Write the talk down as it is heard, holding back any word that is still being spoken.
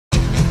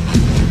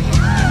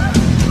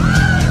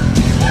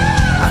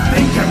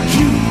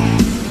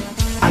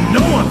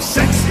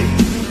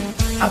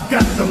I've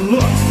got the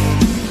looks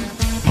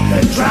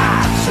that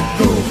drives a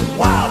girl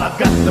wild. I've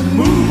got the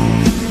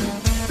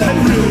moves that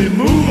really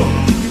move 'em.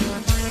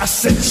 I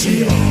said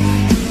chill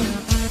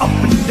up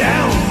and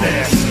down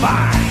their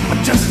spine.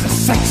 I'm just a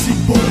sexy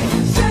boy.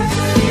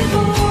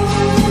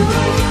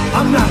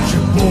 I'm not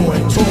your boy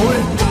toy.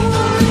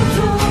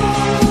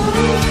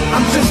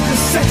 I'm just a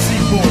sexy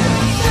boy.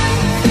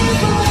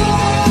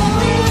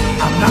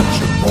 I'm not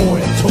your boy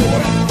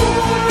toy.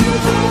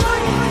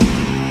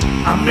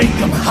 I make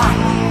them hot,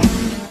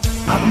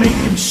 I make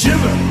them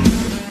shiver.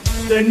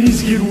 Their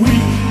knees get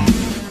weak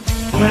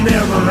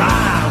whenever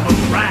I'm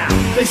around.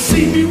 They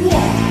see me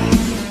walk,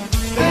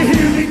 they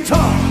hear me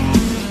talk.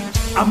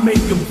 I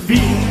make them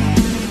feel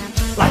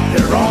like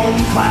they're on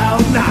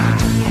cloud nine.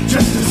 I'm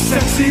just a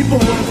sexy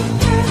boy.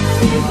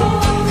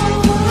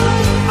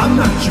 I'm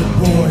not your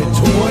boy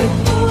toy.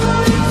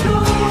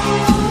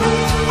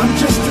 I'm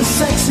just a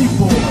sexy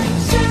boy.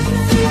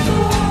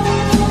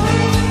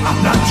 I'm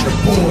not your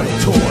boy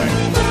toy.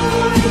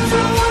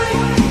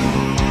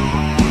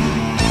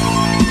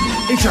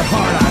 Ain't your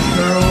heart out,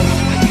 girl?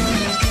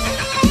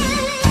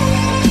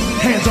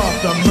 Hands off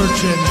the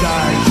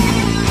merchandise.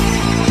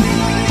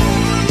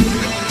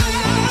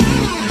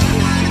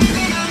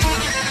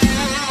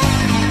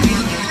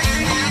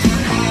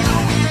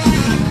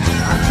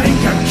 I think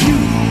I'm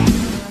cute.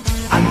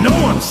 I know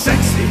I'm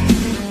sexy.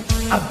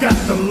 I've got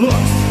the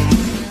looks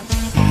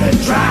that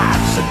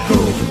drives a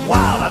girl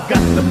wild. I've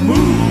got the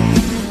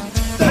moves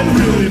that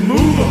really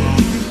move 'em.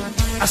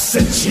 I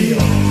said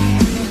chill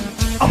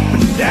up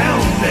and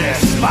down their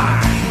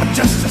spine. I'm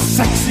just a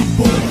sexy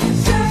boy.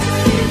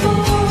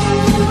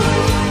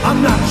 I'm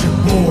not your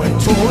boy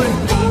toy.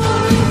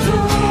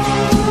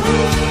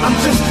 I'm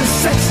just a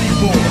sexy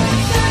boy.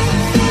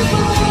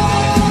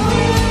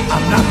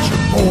 I'm not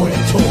your boy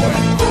toy.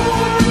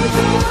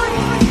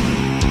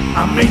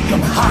 I make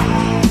them hot,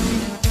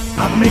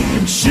 I make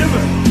them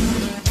shiver.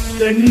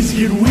 Their knees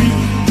get weak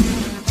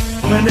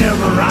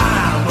whenever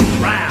I'm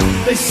around.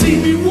 They see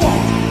me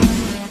walk,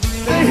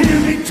 they hear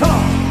me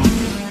talk.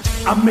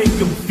 I make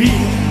them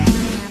feel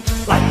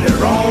like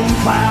they're on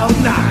cloud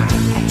nine.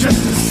 I'm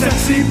just a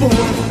sexy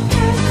boy.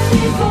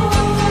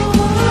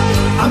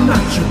 I'm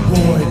not your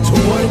boy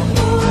toy.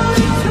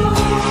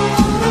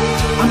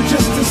 I'm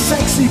just a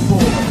sexy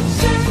boy.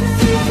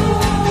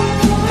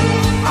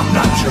 I'm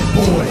not your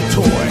boy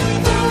toy.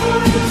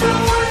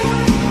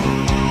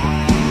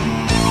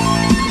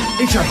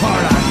 Ain't your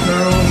heart out,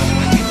 girl?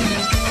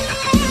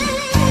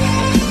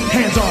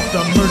 Hands off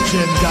the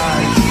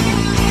merchandise.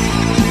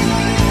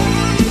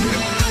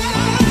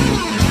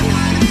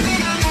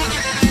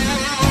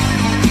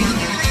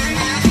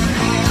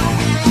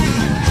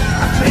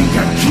 I think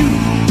I'm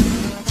cute.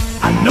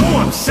 I know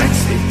I'm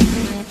sexy.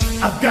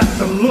 I've got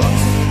the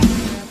looks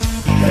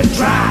that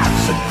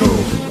drives a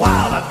girl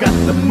wild. I've got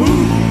the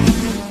moves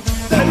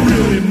that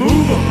really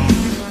move 'em.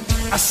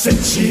 I said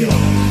chill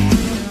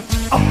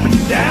up and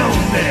down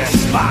their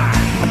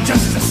spine. I'm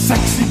just a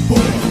sexy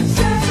boy.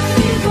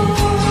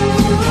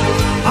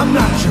 I'm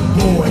not your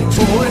boy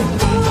toy.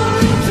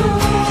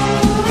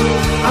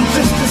 I'm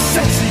just a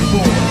sexy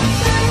boy.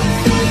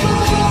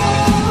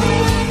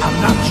 I'm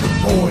not your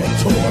boy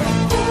toy.